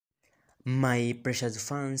My precious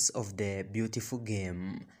fans of the beautiful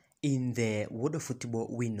game, in the world of football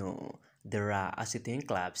we know there are certain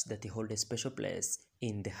clubs that hold a special place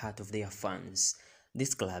in the heart of their fans.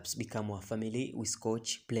 These clubs become a family with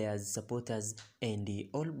coach, players, supporters, and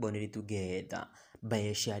all bonded together by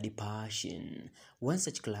a shared passion. One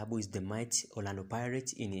such club is the mighty Orlando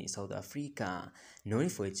Pirates in South Africa, known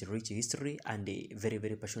for its rich history and a very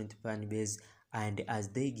passionate fan base, and as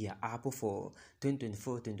they gear up for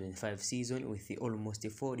 2024-2025 season with almost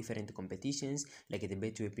four different competitions like the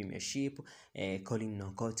Betway Premiership, Calling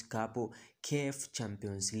Knockout Cup, CAF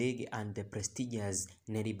Champions League, and the prestigious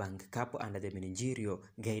Nedbank Cup under the managerial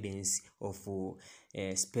guidance of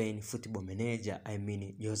Spain football manager,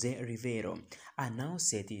 Jose Rivero, are now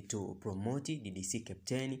set to promote the DC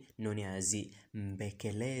captain known as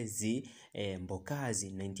Mbekelezi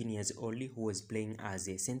Mbokazi, 19 years old, who was playing as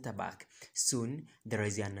a center back. Soon, there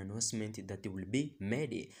is an announcement that will be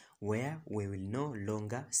made where we will no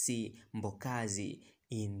longer see Mbokazi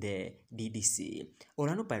in the DDC.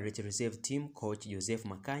 Orlando Pirates reserve team coach Joseph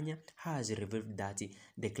Makanya has revealed that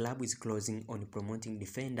the club is closing on promoting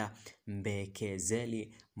defender Mbekezeli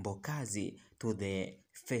Mbokazi to the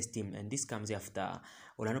first team, and this comes after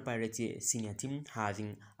Orlando Pirates senior team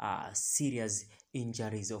having serious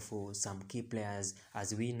injuries of some key players.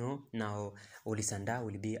 As we know now, Olisanda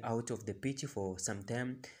will be out of the pitch for some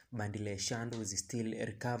time. Bandile Shando is still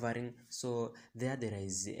recovering, so there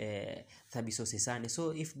is Thabiso Sesane. So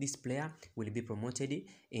if this player will be promoted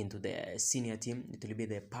into the senior team, it will be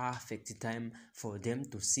the perfect time for them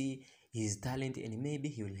to see his talent, and maybe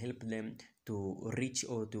he will help them to reach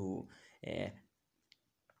or to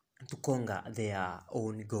conquer their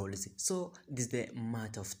own goals. So this is the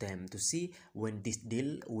matter of time to see when this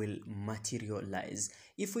deal will materialize.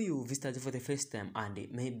 If you visited for the first time and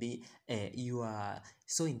maybe you are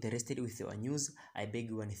so interested with your news, I beg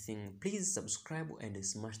you one thing, please subscribe and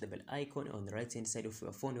smash the bell icon on the right hand side of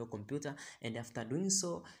your phone or computer, and after doing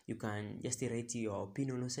so you can just write your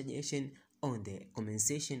opinion or suggestion on the comment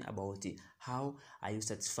section about how are you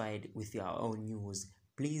satisfied with your own news.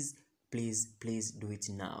 Please do it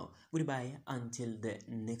now. Goodbye until the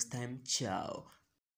next time. Ciao.